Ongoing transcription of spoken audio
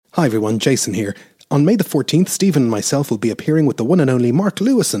Hi everyone, Jason here. On May the 14th, Stephen and myself will be appearing with the one and only Mark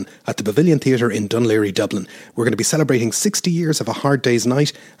Lewison at the Pavilion Theatre in Dunleary, Dublin. We're going to be celebrating 60 years of A Hard Day's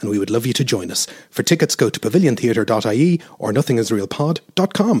Night, and we would love you to join us. For tickets, go to paviliontheatre.ie or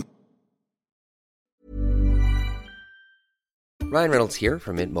nothingisrealpod.com. Ryan Reynolds here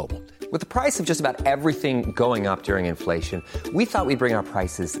from Mint Mobile. With the price of just about everything going up during inflation, we thought we'd bring our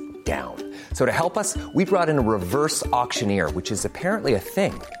prices down. So to help us, we brought in a reverse auctioneer, which is apparently a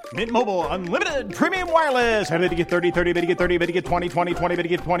thing. Mint Mobile Unlimited Premium Wireless. How to get 30, 30, bit to get 30, bit to get 20, 20, 20, bit to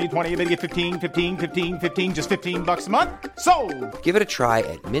get 20, 20, bit to get 15, 15, 15, 15, just $15 a month? Sold! Give it a try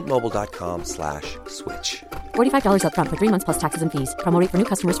at mintmobile.com/switch. $45 up front for 3 months plus taxes and fees. Promo rate for new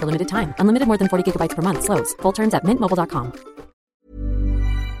customers for limited time. Unlimited more than 40 gigabytes per month. Slows full terms at mintmobile.com.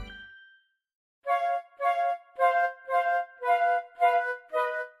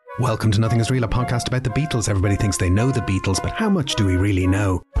 Welcome to Nothing Is Real, a podcast about the Beatles. Everybody thinks they know the Beatles, but how much do we really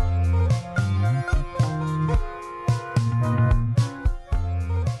know?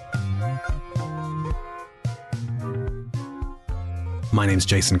 My name's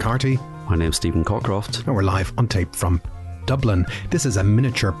Jason Carty. My name's Stephen Cockcroft. And we're live on tape from Dublin. This is a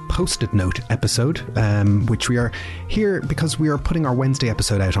miniature post-it note episode, which we are here because we are putting our Wednesday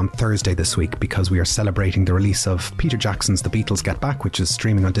episode out on Thursday this week because we are celebrating the release of Peter Jackson's The Beatles Get Back, which is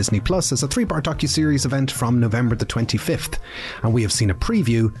streaming on Disney Plus as a 3-part docuseries event from November the 25th. And we have seen a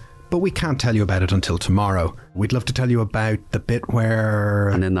preview, but we can't tell you about it until tomorrow. We'd love to tell you about the bit where...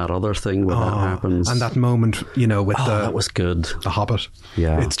 And then that other thing where that happens. And that moment, you know, with that was good. The Hobbit.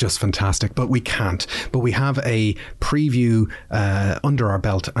 Yeah. It's just fantastic. But we can't. But we have a preview under our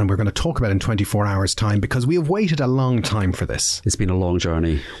belt, and we're going to talk about it in 24 hours' time because we have waited a long time for this. It's been a long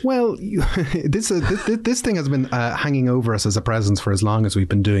journey. Well, this thing has been hanging over us as a presence for as long as we've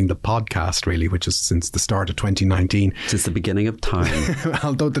been doing the podcast, really, which is since the start of 2019. Since the beginning of time.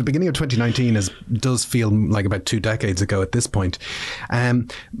 Although the beginning of 2019 does feel like about 2 decades ago at this point.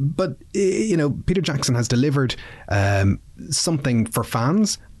 But, you know, Peter Jackson has delivered something for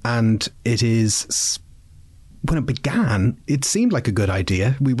fans, and it is... When it began, it seemed like a good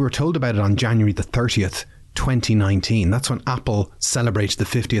idea. We were told about it on January the 30th, 2019. That's when Apple celebrated the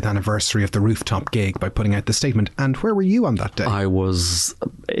 50th anniversary of the rooftop gig by putting out the statement. And where were you on that day? I was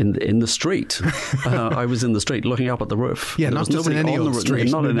in the street. I was in the street looking up at the roof. Yeah, not just in any old street.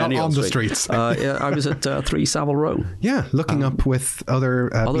 Not in any on the street. streets. I was at 3 Savile Row. Yeah, looking up with other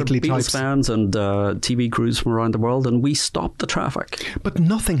Beatles types. Fans and TV crews from around the world, and we stopped the traffic. But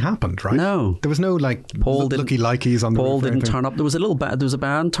nothing happened, right? No. There was no looky likeys on the Paul roof. didn't turn up. There was a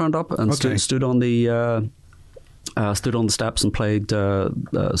band turned up and stood on the... stood on the steps and played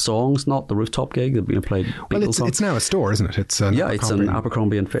songs, not the rooftop gig. They played Beatles songs. It's now a store, isn't it? It's an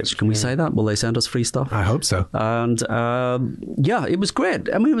Abercrombie and Fitch. Can we say that? Will they send us free stuff? I hope so. And it was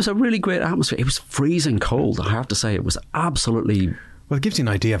great. I mean, it was a really great atmosphere. It was freezing cold, I have to say. It was absolutely... Well, it gives you an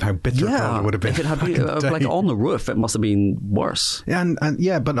idea of how bitter cold it would have been. If it had been like on the roof, it must have been worse.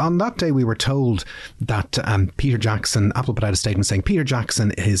 Yeah, but on that day we were told that Peter Jackson, Apple put out a statement saying Peter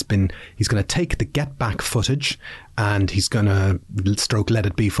Jackson he's going to take the Get Back footage and he's going to Let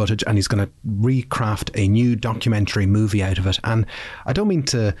It Be footage and he's going to recraft a new documentary movie out of it. And I don't mean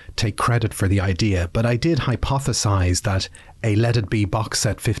to take credit for the idea, but I did hypothesize that a Let It Be box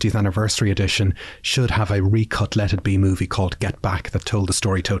set 50th anniversary edition should have a recut Let It Be movie called Get Back that told the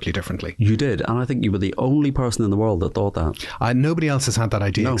story totally differently. You did, and I think you were the only person in the world that thought that. Nobody else has had that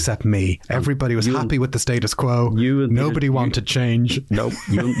idea except me. Everybody was happy with the status quo. Nobody wanted change. No,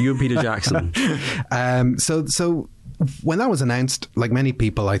 you and Peter Jackson. So when that was announced, like many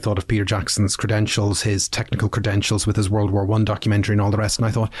people, I thought of Peter Jackson's credentials, his technical credentials with his World War I documentary and all the rest. And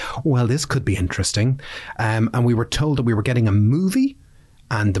I thought, well, this could be interesting. And we were told that we were getting a movie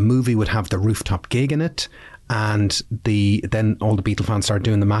and the movie would have the rooftop gig in it. And then all the Beatle fans started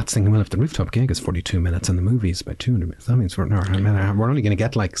doing the maths thinking, well, if the rooftop gig is 42 minutes and the movie is about 200 minutes, that means we're only going to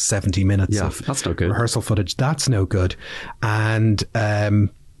get like 70 minutes of that's no good. Rehearsal footage. That's no good. And...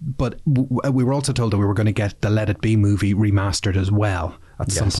 But we were also told that we were going to get the Let It Be movie remastered as well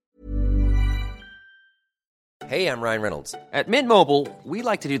at some point. Hey, I'm Ryan Reynolds. At Mint Mobile, we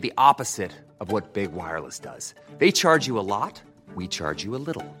like to do the opposite of what Big Wireless does. They charge you a lot, we charge you a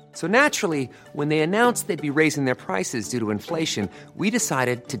little. So naturally, when they announced they'd be raising their prices due to inflation, we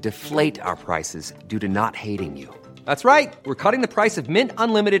decided to deflate our prices due to not hating you. That's right. We're cutting the price of Mint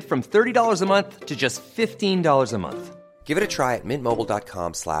Unlimited from $30 a month to just $15 a month. Give it a try at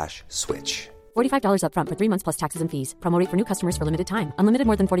mintmobile.com/switch. $45 up front for 3 months plus taxes and fees. Promo rate for new customers for limited time. Unlimited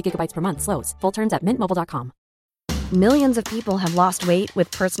more than 40 gigabytes per month. Slows full terms at mintmobile.com. Millions of people have lost weight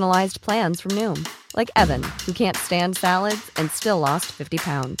with personalized plans from Noom. Like Evan, who can't stand salads and still lost 50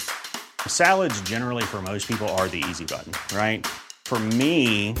 pounds. Salads generally for most people are the easy button, right? For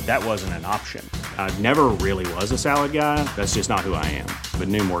me, that wasn't an option. I never really was a salad guy. That's just not who I am. But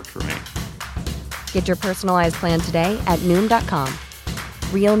Noom worked for me. Get your personalized plan today at Noom.com.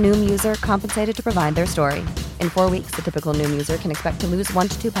 Real Noom user compensated to provide their story. In 4 weeks, the typical Noom user can expect to lose 1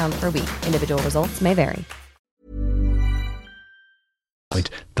 to 2 pounds per week. Individual results may vary.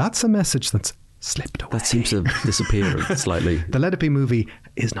 That's a message that's slipped away. That seems to have disappeared slightly. The Let It Be movie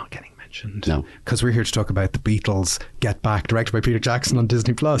is not getting mentioned. No. Because we're here to talk about The Beatles Get Back, directed by Peter Jackson on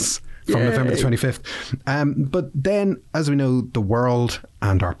Disney Plus from November the 25th. But then, as we know, the world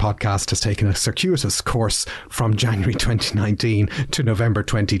and our podcast has taken a circuitous course from January 2019 to November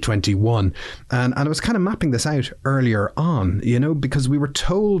 2021. And I was kind of mapping this out earlier on, you know, because we were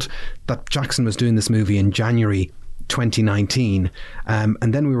told that Jackson was doing this movie in January 2019,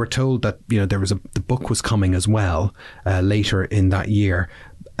 and then we were told that, you know, the book was coming as well later in that year.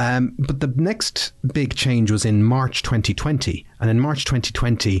 But the next big change was in March 2020, and in March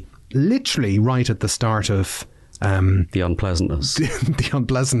 2020, literally right at the start of the unpleasantness,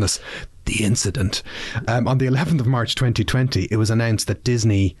 the incident, on the 11th of March 2020, it was announced that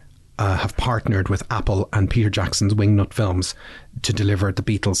Disney have partnered with Apple and Peter Jackson's Wingnut Films to deliver The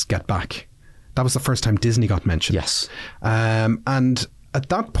Beatles Get Back. That was the first time Disney got mentioned. Yes. And at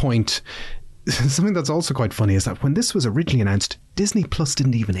that point, something that's also quite funny is that when this was originally announced, Disney Plus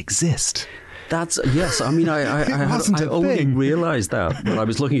didn't even exist. Yes. I mean, I only realised that when I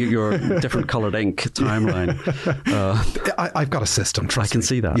was looking at your different coloured ink timeline. I've got a system, trust me. I can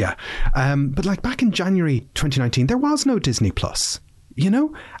see that. Yeah. But like back in January 2019, there was no Disney Plus. You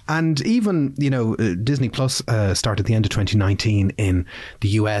know, and even, you know, Disney Plus started at the end of 2019 in the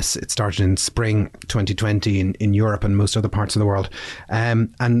US. It started in spring 2020 in Europe and most other parts of the world.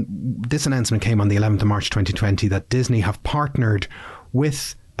 And this announcement came on the 11th of March 2020 that Disney have partnered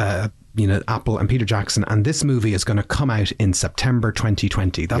with Apple and Peter Jackson, and this movie is going to come out in September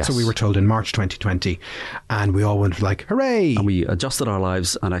 2020. That's what we were told in March 2020, and we all went like, hooray! And we adjusted our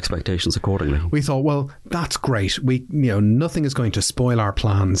lives and expectations accordingly. We thought, well, that's great. Nothing is going to spoil our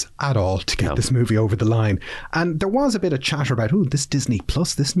plans at all to get this movie over the line. And there was a bit of chatter about, this Disney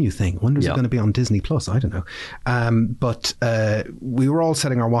Plus, this new thing. When is it going to be on Disney Plus? I don't know. But we were all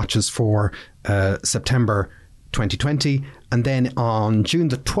setting our watches for September 2020, and then on June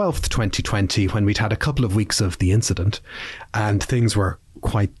the 12th 2020, when we'd had a couple of weeks of the incident and things were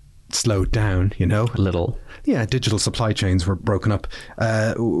quite slowed down, you know, a little, digital supply chains were broken up,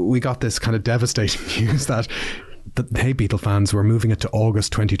 we got this kind of devastating news that Hey Beatle fans, were moving it to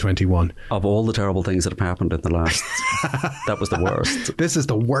August 2021. Of all the terrible things that have happened in the last, that was the worst. This is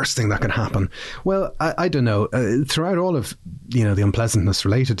the worst thing that can happen. Well, I don't know. Throughout all of, the unpleasantness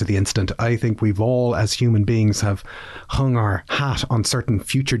related to the incident, I think we've all, as human beings, have hung our hat on certain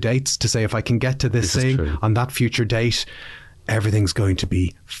future dates to say, if I can get to this thing on that future date, everything's going to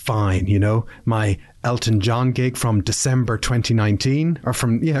be fine. My Elton John gig from December 2019, or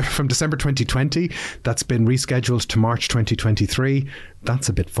from December 2020, that's been rescheduled to March 2023. That's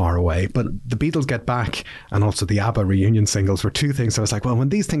a bit far away. But the Beatles Get Back and also the ABBA reunion singles were two things. So I was like, well, when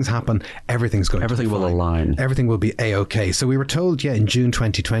these things happen, everything will align. Everything will be A-OK. So we were told, in June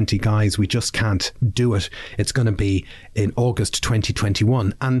 2020, guys, we just can't do it. It's going to be in August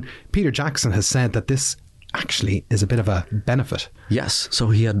 2021. And Peter Jackson has said that this actually is a bit of a benefit. Yes, so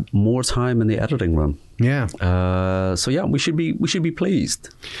he had more time in the editing room. Yeah. We should be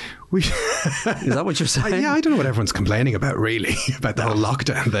pleased. Is that what you're saying? I don't know what everyone's complaining about, really, about the whole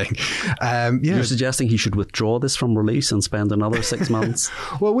lockdown thing. You're suggesting he should withdraw this from release and spend another 6 months?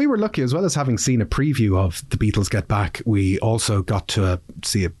 Well, we were lucky, as well as having seen a preview of The Beatles Get Back, we also got to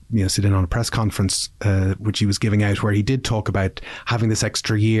sit in on a press conference which he was giving out, where he did talk about having this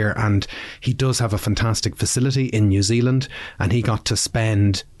extra year, and he does have a fantastic facility in New Zealand, and he got to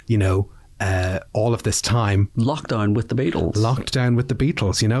spend, all of this time lockdown with the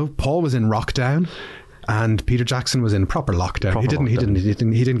Beatles. Paul was in Rockdown, and Peter Jackson was in proper lockdown.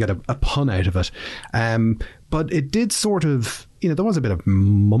 He didn't get a pun out of it. But it did sort of, there was a bit of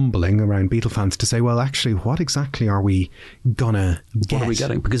mumbling around Beatle fans to say, well, actually, what exactly are we gonna get? What are we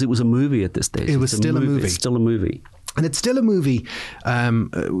getting? Because it was a movie at this stage. It's still a movie. It's still a movie. And it's still a movie.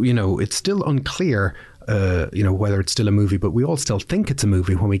 It's still unclear whether it's still a movie, but we all still think it's a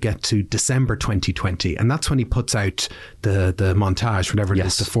movie when we get to December 2020, and that's when he puts out the montage, whatever it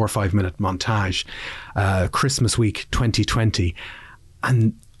is, the 4 or 5 minute montage, Christmas week 2020,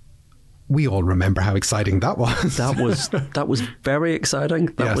 and we all remember how exciting that was. That was very exciting.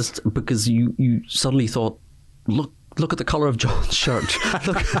 That was because you suddenly thought, look look at the colour of John's shirt.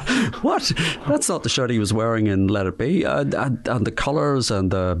 Look, what? That's not the shirt he was wearing in Let It Be. And the colours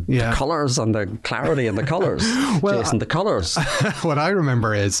and the colours and the clarity and the colours. Well, Jason, the colours. What I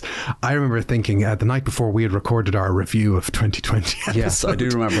remember thinking the night before we had recorded our review of 2020 episode. Yes, I do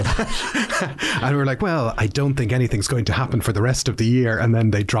remember that. And we were like, well, I don't think anything's going to happen for the rest of the year. And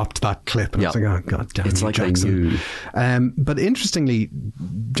then they dropped that clip. And I was like, oh, God damn it's you, like Jackson. They knew. But interestingly,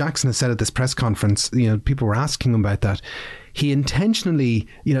 Jackson has said at this press conference, people were asking him about that. He intentionally,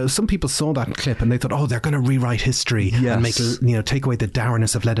 some people saw that clip and they thought, oh, they're going to rewrite history and make, take away the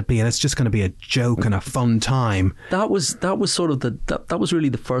dourness of Let It Be, and it's just going to be a joke and a fun time. That was sort of that was really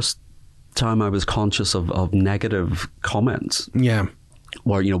the first time I was conscious of negative comments. Yeah.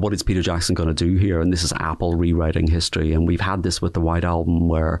 Where, what is Peter Jackson going to do here? And this is Apple rewriting history. And we've had this with the White Album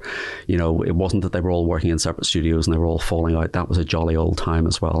where, it wasn't that they were all working in separate studios and they were all falling out. That was a jolly old time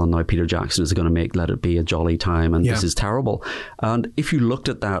as well. And now Peter Jackson is going to make Let It Be a jolly time. And this is terrible. And if you looked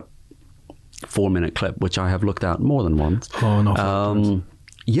at that 4-minute clip, which I have looked at more than once. Oh, no.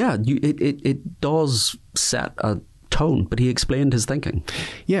 It does set a tone, but he explained his thinking.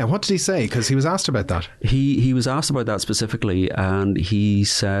 Yeah, what did he say? Because he was asked about that. He was asked about that specifically, and he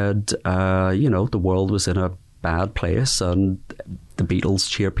said, the world was in a bad place and the Beatles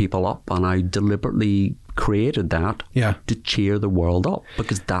cheer people up, and I deliberately created that to cheer the world up,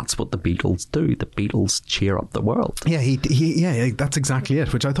 because that's what the Beatles do. The Beatles cheer up the world. Yeah, that's exactly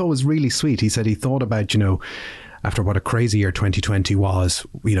it, which I thought was really sweet. He said he thought about, after what a crazy year 2020 was,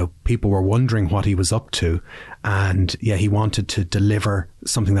 people were wondering what he was up to. And he wanted to deliver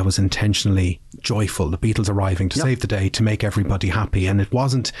something that was intentionally joyful. The Beatles arriving to save the day, to make everybody happy. And it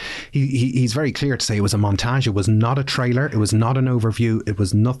wasn't, he's very clear to say it was a montage. It was not a trailer. It was not an overview. It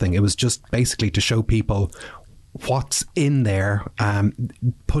was nothing. It was just basically to show people what's in there,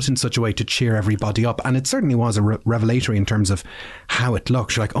 put in such a way to cheer everybody up. And it certainly was a revelatory in terms of how it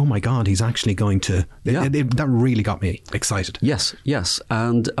looks. You're like, oh my God, he's actually going to... that really got me excited. Yes.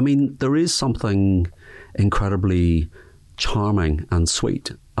 And I mean, there is something incredibly charming and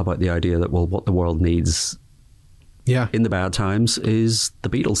sweet about the idea that, well, what the world needs in the bad times is the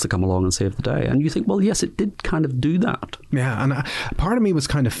Beatles to come along and save the day. And you think, well, yes, it did kind of do that. Yeah, and part of me was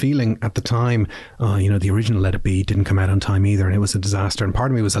kind of feeling at the time, the original Let It Be didn't come out on time either, and it was a disaster. And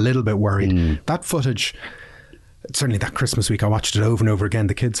part of me was a little bit worried. That footage... Certainly that Christmas week I watched it over and over again.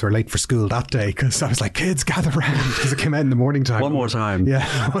 The kids were late for school that day because I was like, kids, gather round, because it came out in the morning time. One more time.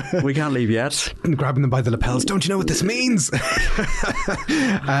 Yeah. We can't leave yet. Grabbing them by the lapels. Don't you know what this means?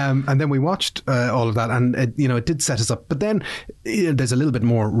 And then we watched all of that, and it did set us up. But then there's a little bit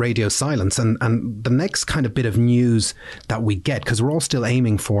more radio silence, and the next kind of bit of news that we get, because we're all still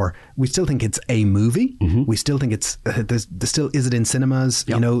aiming for, we still think it's a movie. Mm-hmm. We still think it's there's still, is it in cinemas?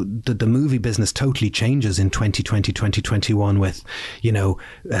 Yep. The movie business totally changes in 2020, 2021 with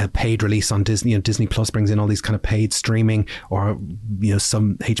paid release on Disney. Disney Plus brings in all these kind of paid streaming, or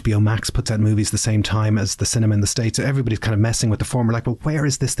some HBO Max puts out movies the same time as the cinema in the States. So everybody's kind of messing with the form. We're like, well, where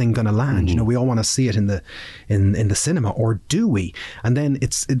is this thing going to land? Mm-hmm. We all want to see it in the cinema, or do we? And then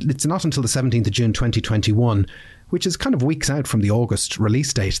it's not until the 17th of June 2021, which is kind of weeks out from the August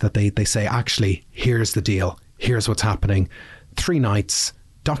release date, that they say, actually, here's the deal, here's what's happening. 3 nights,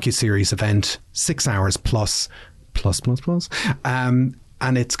 docuseries event, 6 hours plus,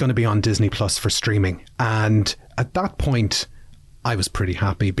 and it's going to be on Disney Plus for streaming. And at that point, I was pretty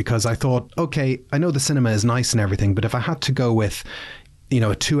happy, because I thought, okay, I know the cinema is nice and everything, but if I had to go with, a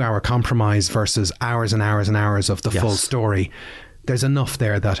 2-hour compromise versus hours and hours and hours of the full story, there's enough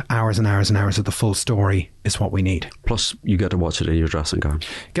there that hours and hours and hours of the full story is what we need. Plus, you get to watch it in your dressing gown.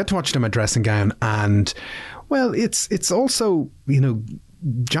 Get to watch it in my dressing gown, and, well, it's also,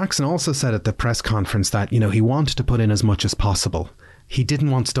 Jackson also said at the press conference that, he wanted to put in as much as possible. He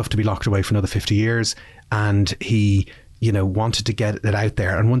didn't want stuff to be locked away for another 50 years, and he, wanted to get it out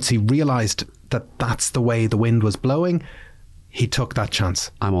there. And once he realised that that's the way the wind was blowing, he took that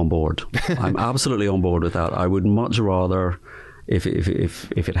chance. I'm on board. I'm absolutely on board with that. I would much rather, if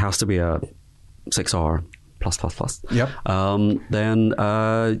it has to be a 6-hour plus. Yep. Then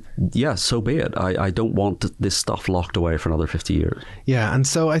so be it. I don't want this stuff locked away for another 50 years. Yeah, and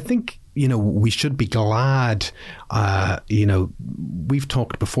so I think, we should be glad, we've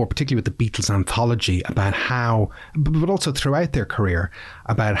talked before, particularly with the Beatles anthology, about how, but also throughout their career,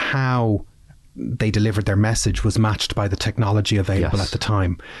 about how they delivered their message was matched by the technology available at the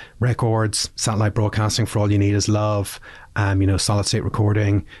time. Records, satellite broadcasting for All You Need Is Love, solid state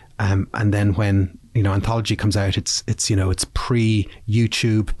recording, and then when anthology comes out, it's pre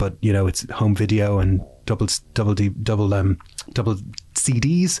YouTube, but it's home video and double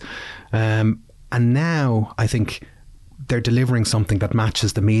CDs, and now I think they're delivering something that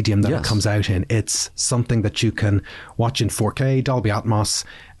matches the medium that Yes. it comes out in. It's something that you can watch in 4K, Dolby Atmos,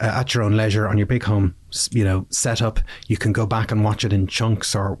 at your own leisure on your big home, setup. You can go back and watch it in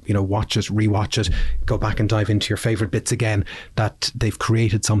chunks, or watch it, rewatch it, go back and dive into your favorite bits again. That they've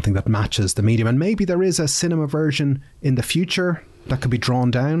created something that matches the medium, and maybe there is a cinema version in the future that could be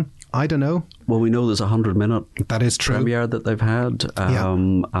drawn down. I don't know. Well, we know there's a 100-minute That is true. premiere that they've had,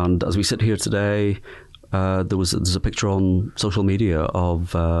 and as we sit here today, there's a picture on social media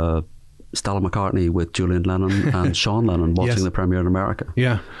of Stella McCartney with Julian Lennon and Sean Lennon watching Yes. the premiere in America.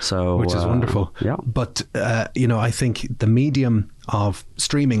 Yeah, so which is wonderful. Yeah, but I think the medium of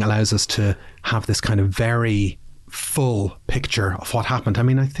streaming allows us to have this kind of very full picture of what happened. I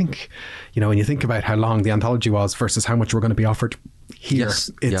mean, I think when you think about how long the anthology was versus how much we're going to be offered here,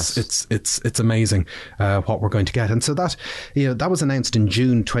 it's amazing what we're going to get. And so that that was announced in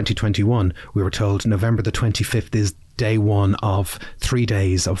June 2021. We were told November the 25th is day one of 3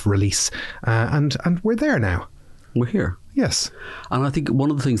 days of release, and we're there now. we're here. Yes. And I think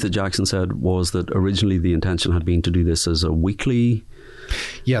one of the things that Jackson said was that originally the intention had been to do this as a weekly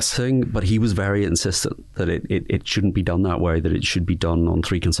thing, but he was very insistent that it shouldn't be done that way, that it should be done on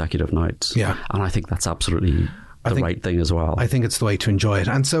 3 consecutive nights. Yeah. And I think that's absolutely the right thing as well. I think it's the way to enjoy it.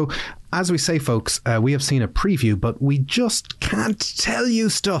 And so, as we say, folks, we have seen a preview, but we just can't tell you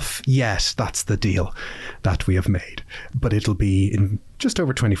stuff yet. That's the deal that we have made. But it'll be in just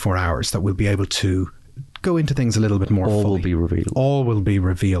over 24 hours that we'll be able to go into things a little bit more fully. All will be revealed. All will be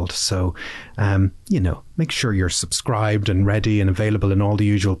revealed. So, make sure you're subscribed and ready and available in all the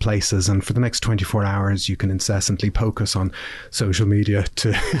usual places. And for the next 24 hours, you can incessantly poke us on social media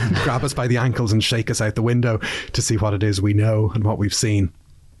to grab us by the ankles and shake us out the window to see what it is we know and what we've seen.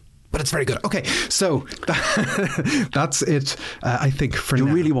 But it's very good. Okay, so that's it. I think for now.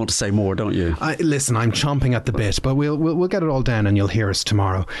 You really want to say more, don't you? Listen, I'm chomping at the bit, but we'll get it all down, and you'll hear us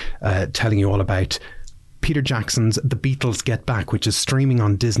tomorrow telling you all about Peter Jackson's The Beatles Get Back, which is streaming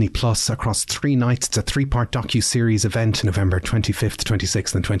on Disney Plus across 3 nights. It's a 3-part docu-series event, November 25th,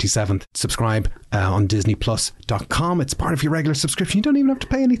 26th and 27th. Subscribe on disneyplus.com. It's part of your regular subscription. You don't even have to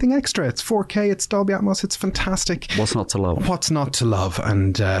pay anything extra. It's 4K, it's Dolby Atmos, it's fantastic. What's not to love? What's not to love?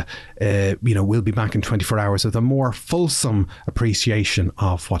 And, we'll be back in 24 hours with a more fulsome appreciation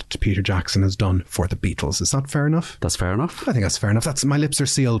of what Peter Jackson has done for the Beatles. Is that fair enough? That's fair enough. I think that's fair enough. My lips are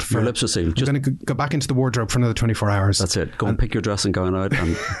sealed. Your lips are sealed. I'm going to go back into the wardrobe for another 24 hours. That's it. Go and pick your dress and go out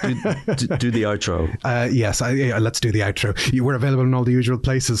and do the outro. Yes, let's do the outro. We're available in all the usual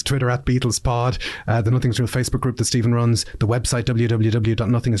places. Twitter @BeatlesPod, the Nothing's Real Facebook group that Stephen runs, the website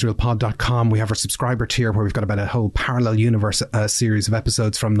www.nothingisrealpod.com. We have our subscriber tier where we've got about a whole parallel universe series of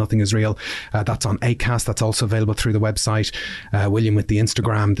episodes from Nothing Is Real. That's on Acast. That's also available through the website. William with the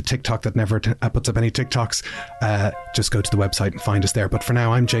Instagram, the TikTok that never puts up any TikToks. Just go to the website and find us there. But for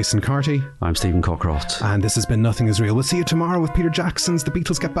now, I'm Jason Carty. I'm Stephen Cockcroft. And this has been Nothing Is Real. We'll see you tomorrow with Peter Jackson's The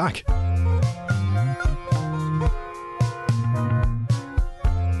Beatles Get Back.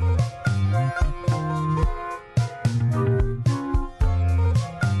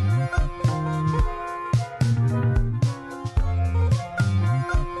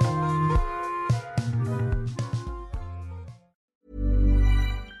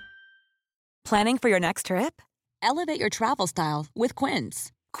 Planning for your next trip? Elevate your travel style with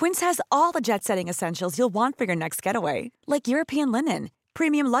Quince. Quince has all the jet-setting essentials you'll want for your next getaway, like European linen,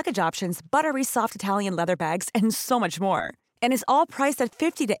 premium luggage options, buttery soft Italian leather bags, and so much more. And is all priced at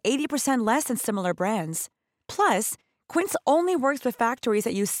 50 to 80% less than similar brands. Plus, Quince only works with factories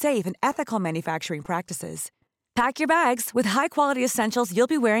that use safe and ethical manufacturing practices. Pack your bags with high-quality essentials you'll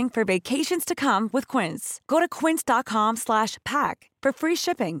be wearing for vacations to come with Quince. Go to quince.com/pack for free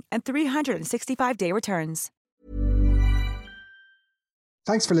shipping and 365-day returns.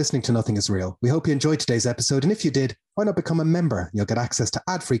 Thanks for listening to Nothing Is Real. We hope you enjoyed today's episode, and if you did, why not become a member? You'll get access to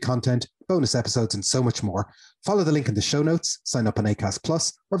ad-free content, bonus episodes, and so much more. Follow the link in the show notes, sign up on Acast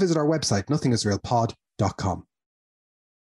Plus, or visit our website, nothingisrealpod.com.